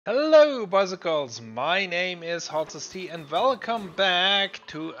Hello bicycles, my name is HotST and welcome back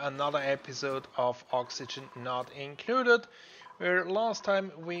to another episode of Oxygen Not Included, where last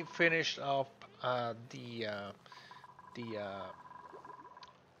time we finished up the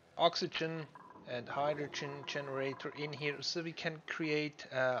oxygen and hydrogen generator in here so we can create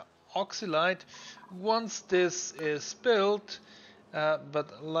Oxylite once this is built,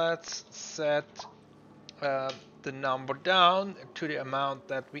 but let's set uh, the number down to the amount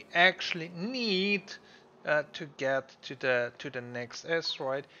that we actually need to get to the next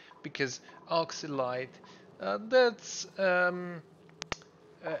asteroid, because Oxylite, that's a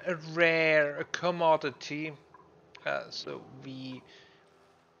rare commodity, so we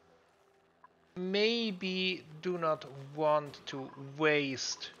maybe do not want to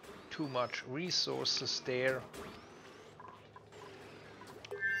waste too much resources there.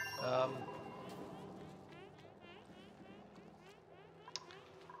 Um,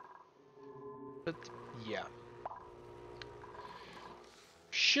 but yeah,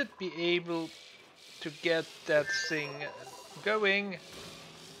 should be able to get that thing going.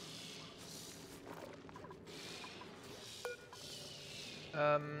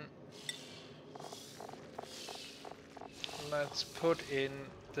 Um, let's put in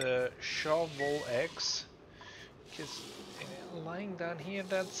the shovel X, because lying down here,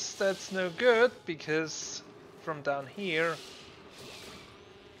 that's no good, because from down here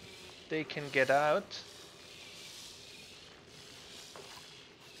they can get out.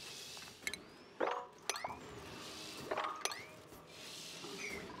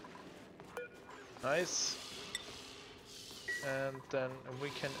 Nice. And then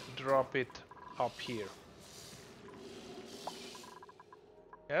we can drop it up here.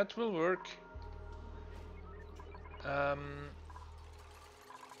 That will work.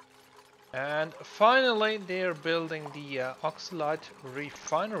 And finally, they're building the Oxylite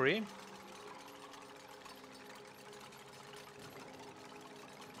refinery.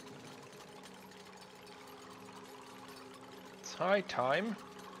 It's high time.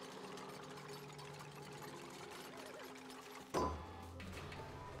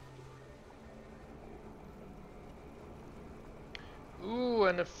 Ooh,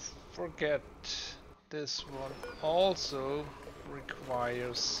 and forget, this one also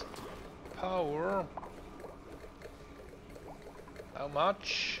requires power. How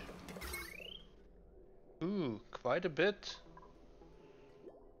much? Ooh, quite a bit.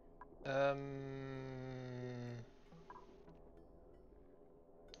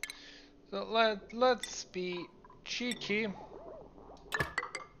 So let's be cheeky.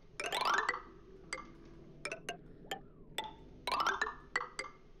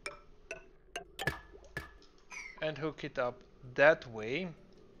 And hook it up that way.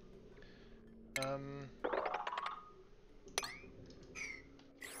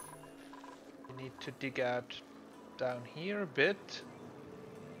 We need to dig out down here a bit.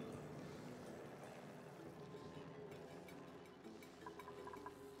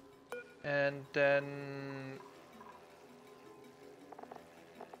 And then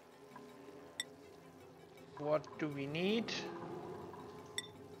what do we need?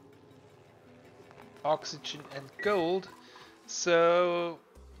 Oxygen and gold. So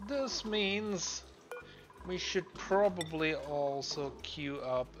this means we should probably also queue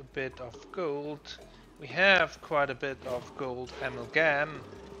up a bit of gold. We have quite a bit of gold amalgam.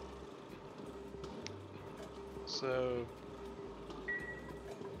 So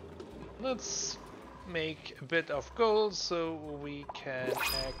let's make a bit of gold so we can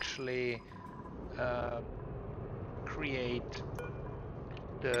actually create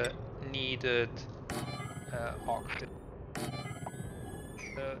the needed oxygen.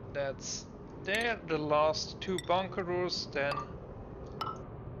 That's there, the last two bunker doors. Then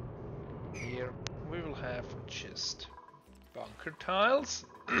here we will have just bunker tiles.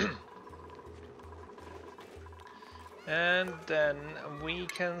 And then we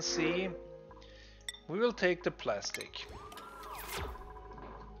can see, we will take the plastic.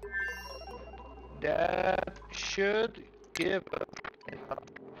 That should give us enough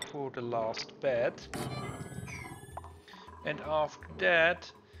for the last bed. And after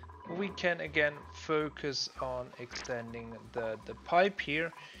that, we can again focus on extending the pipe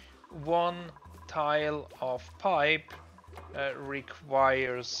here. One tile of pipe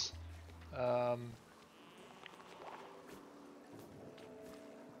requires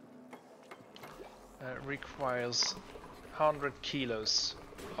requires 100 kilos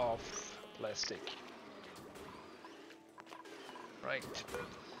of plastic. Right.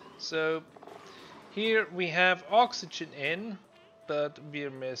 So here we have oxygen in, but we're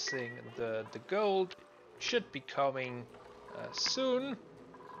missing the gold. Should be coming soon.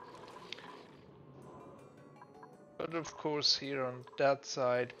 But of course here on that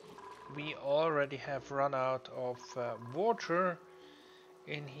side we already have run out of water.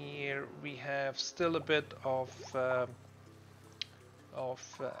 In here we have still a bit of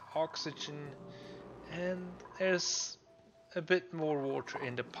oxygen, and there's a bit more water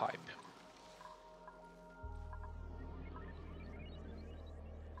in the pipe.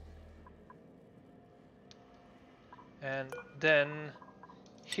 And then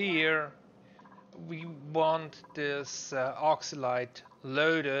here we want this oxylite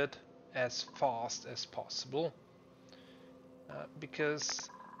loaded as fast as possible, because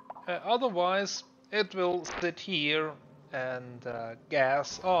otherwise it will sit here and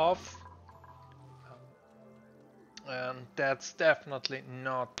gas off, and that's definitely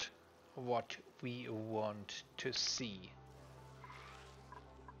not what we want to see.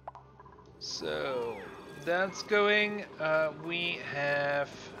 So that's going. We have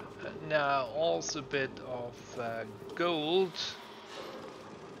now also a bit of gold.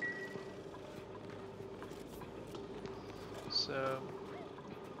 So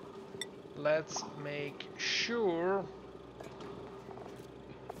let's make sure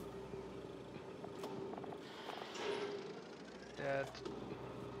that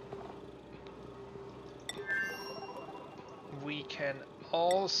we can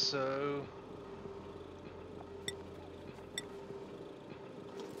also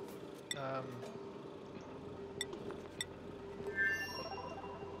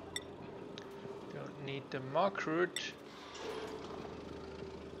don't need the muck root.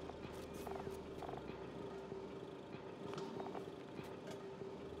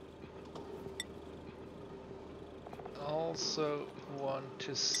 Also want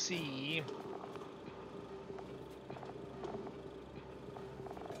to see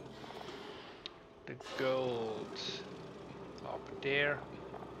the gold up there.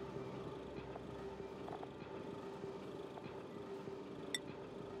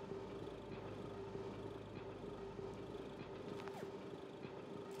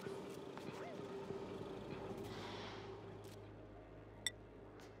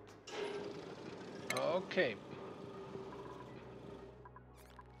 Okay.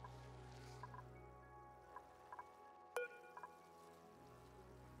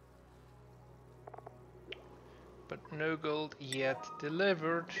 But no gold yet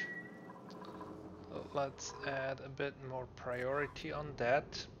delivered. So let's add a bit more priority on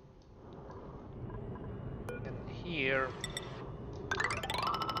that. And here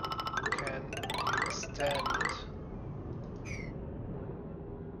can extend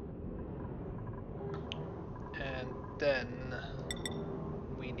and then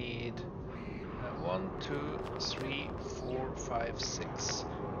we need 1, 2, 3, 4, 5, 6.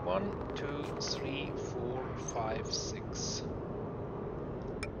 1, 2, 3, 4, 5, 6.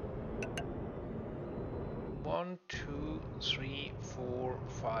 1, 2, 3, 4,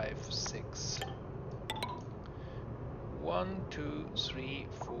 5, 6. 1, 2, 3,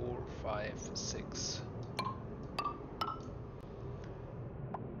 4, 5, 6.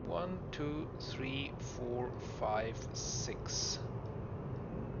 1, 2, 3, 4, 5, 6.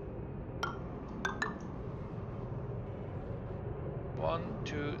 1,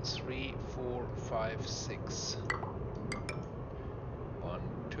 2, 3, 4, 5, 6. 1,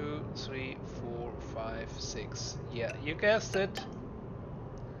 2, 3, 4, 5, 6. Yeah, you guessed it.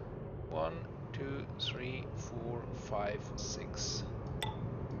 1, 2, 3, 4, 5, 6.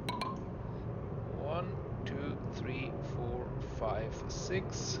 1, 2, 3, 4, 5,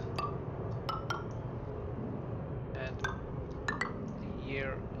 6. And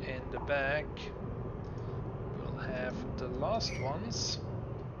here in the back we'll have the last ones.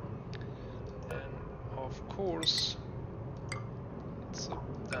 And of course it's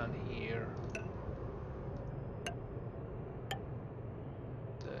up down here.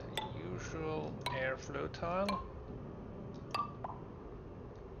 The usual airflow tile.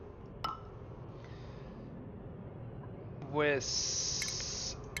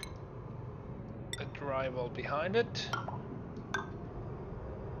 With a drywall behind it.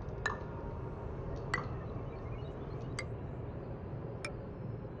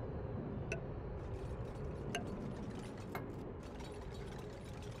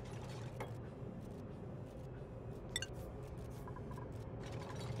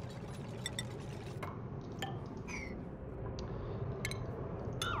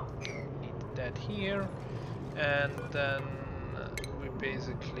 Need that here, and then we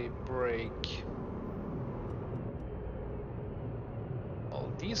basically break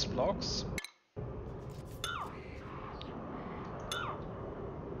all these blocks.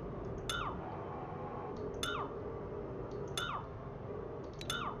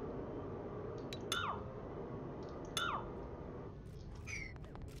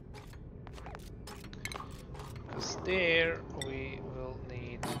 there we will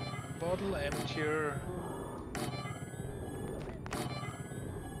need bottle emptier.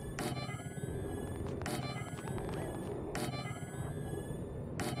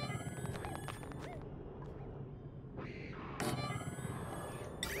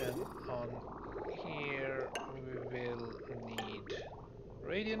 And on here we will need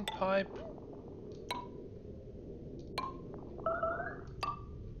radiant pipe.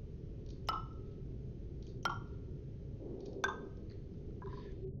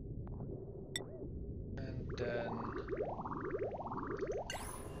 And then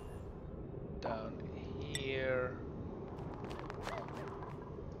down here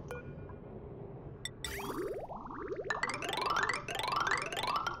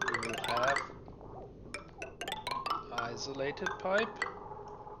we will have isolated pipe.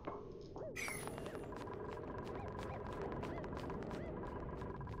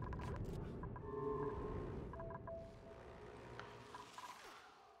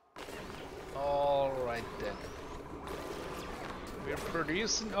 Alright then. We're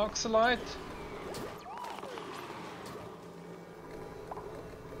producing Oxylite.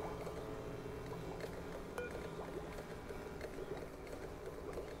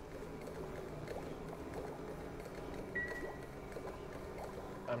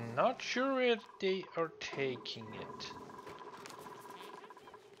 I'm not sure if they are taking it.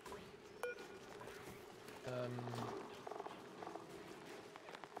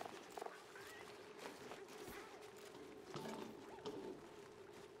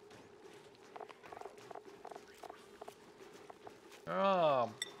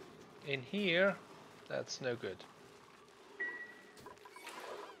 In here, that's no good.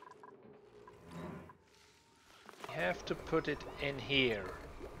 We have to put it in here.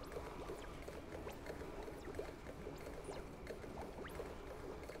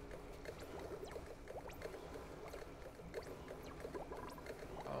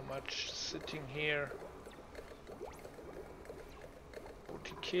 How much sitting here?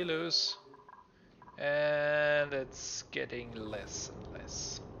 40 kilos. And it's getting less and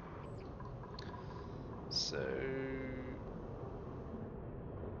less. So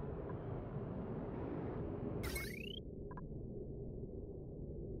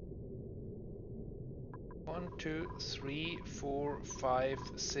 1, 2, 3, 4, 5,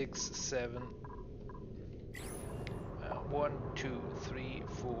 6, 7. 1, 2, 3,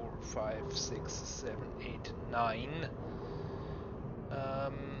 4, 5, 6, 7, 8, 9.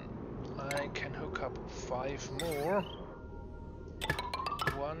 I can hook up 5 more.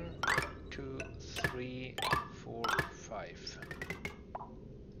 1, 2, 3, 4, 5.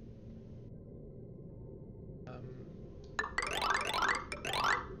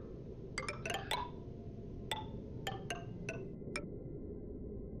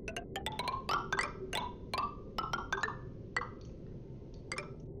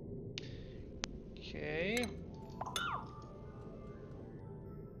 Okay.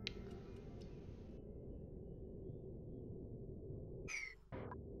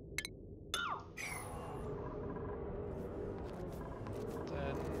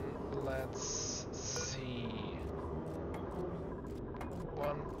 Let's see.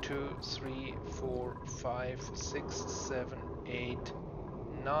 1, 2, 3, 4, 5, 6, 7, 8,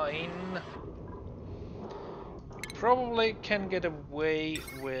 9. Probably can get away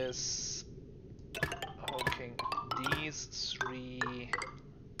with hooking these 3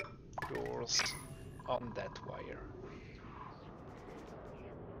 doors on that wire.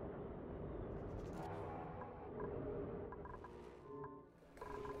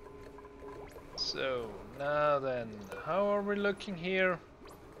 So now then, how are we looking here?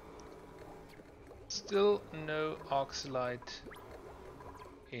 Still no Oxylite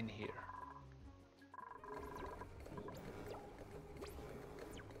in here.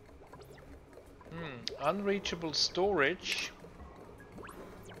 Unreachable storage.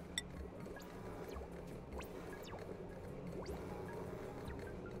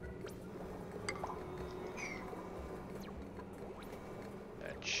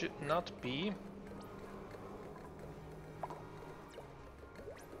 That should not be.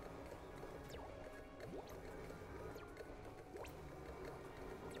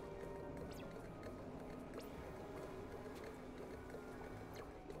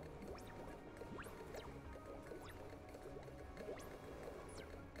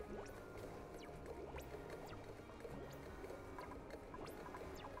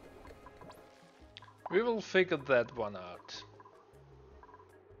 We will figure that one out.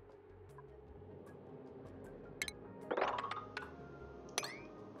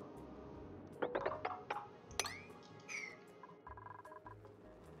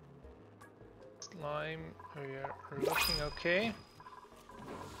 Slime, we are looking okay.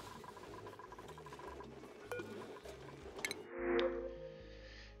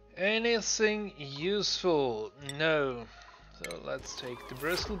 Anything useful? No. So let's take the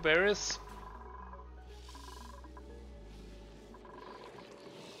bristleberries.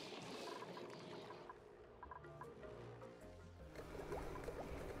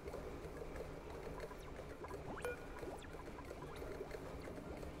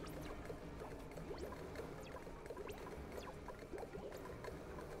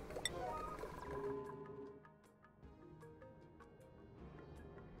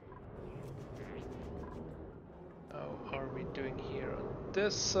 How are we doing here on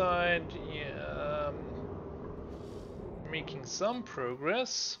this side? Yeah, making some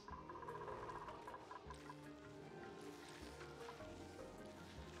progress.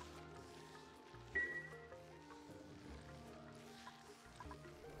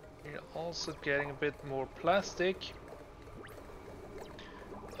 We're also getting a bit more plastic.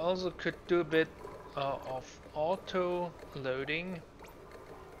 Also could do a bit of auto loading.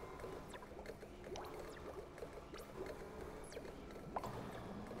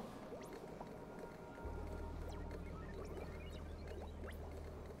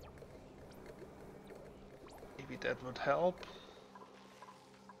 Maybe that would help.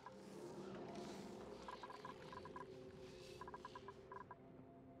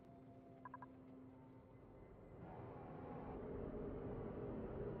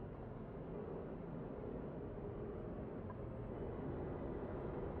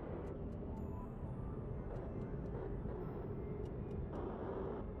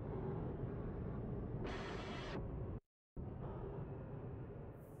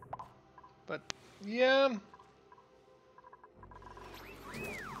 But yeah.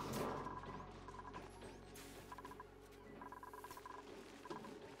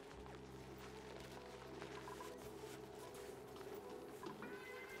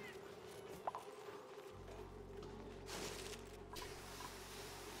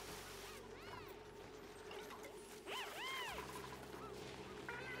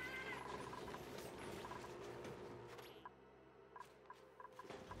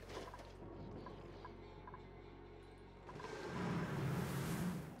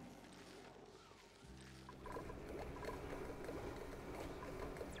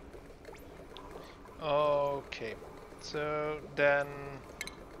 Okay, so then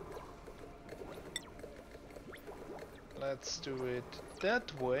let's do it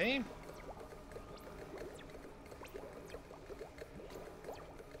that way.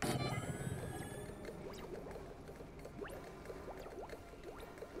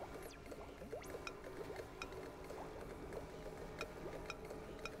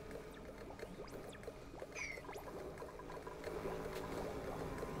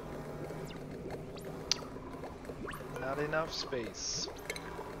 Not enough space.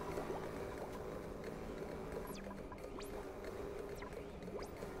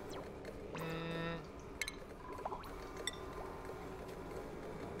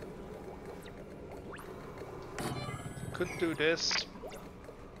 Could do this.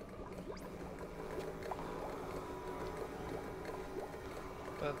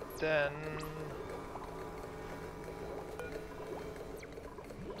 But then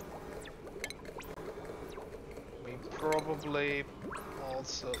we probably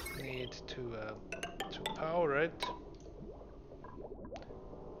also need to power it.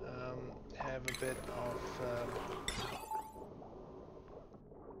 Have a bit of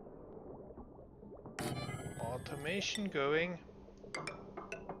automation going.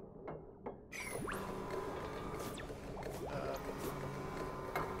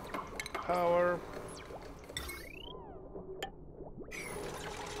 Power.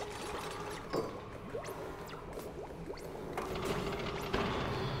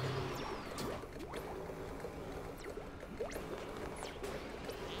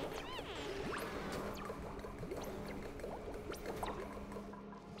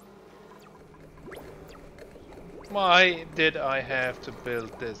 Why did I have to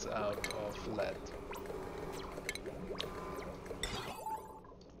build this out of lead?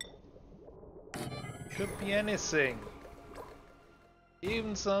 Could be anything.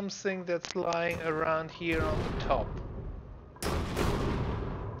 Even something that's lying around here on the top.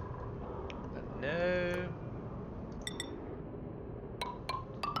 But no.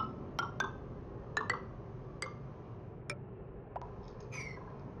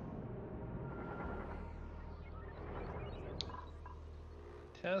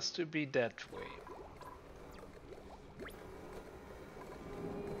 It has to be that way.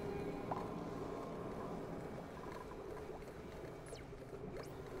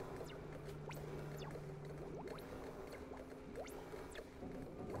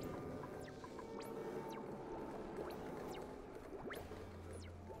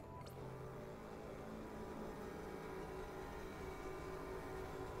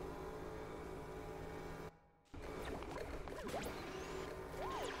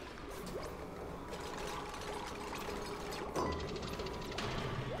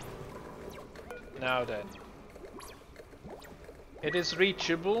 Now then. It is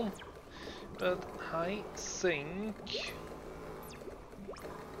reachable, but I think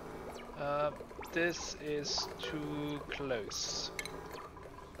this is too close.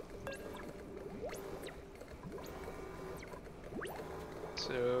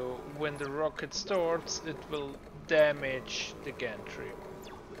 So when the rocket starts, it will damage the gantry.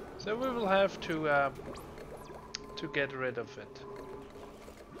 So we will have to get rid of it.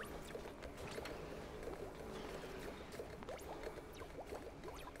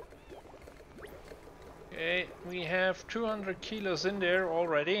 Okay, we have 200 kilos in there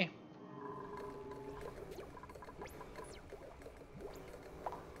already.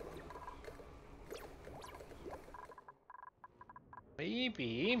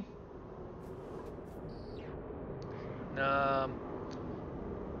 Maybe.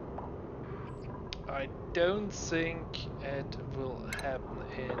 I don't think it will happen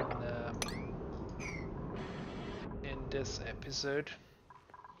in this episode.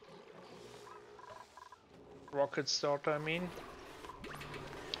 Rocket start, I mean.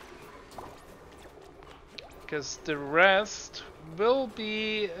 Because the rest will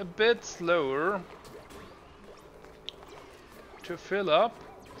be a bit slower to fill up,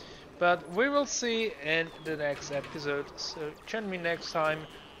 but we will see in the next episode. So join me next time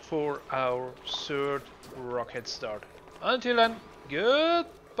for our third rocket start. Until then,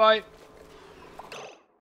 goodbye.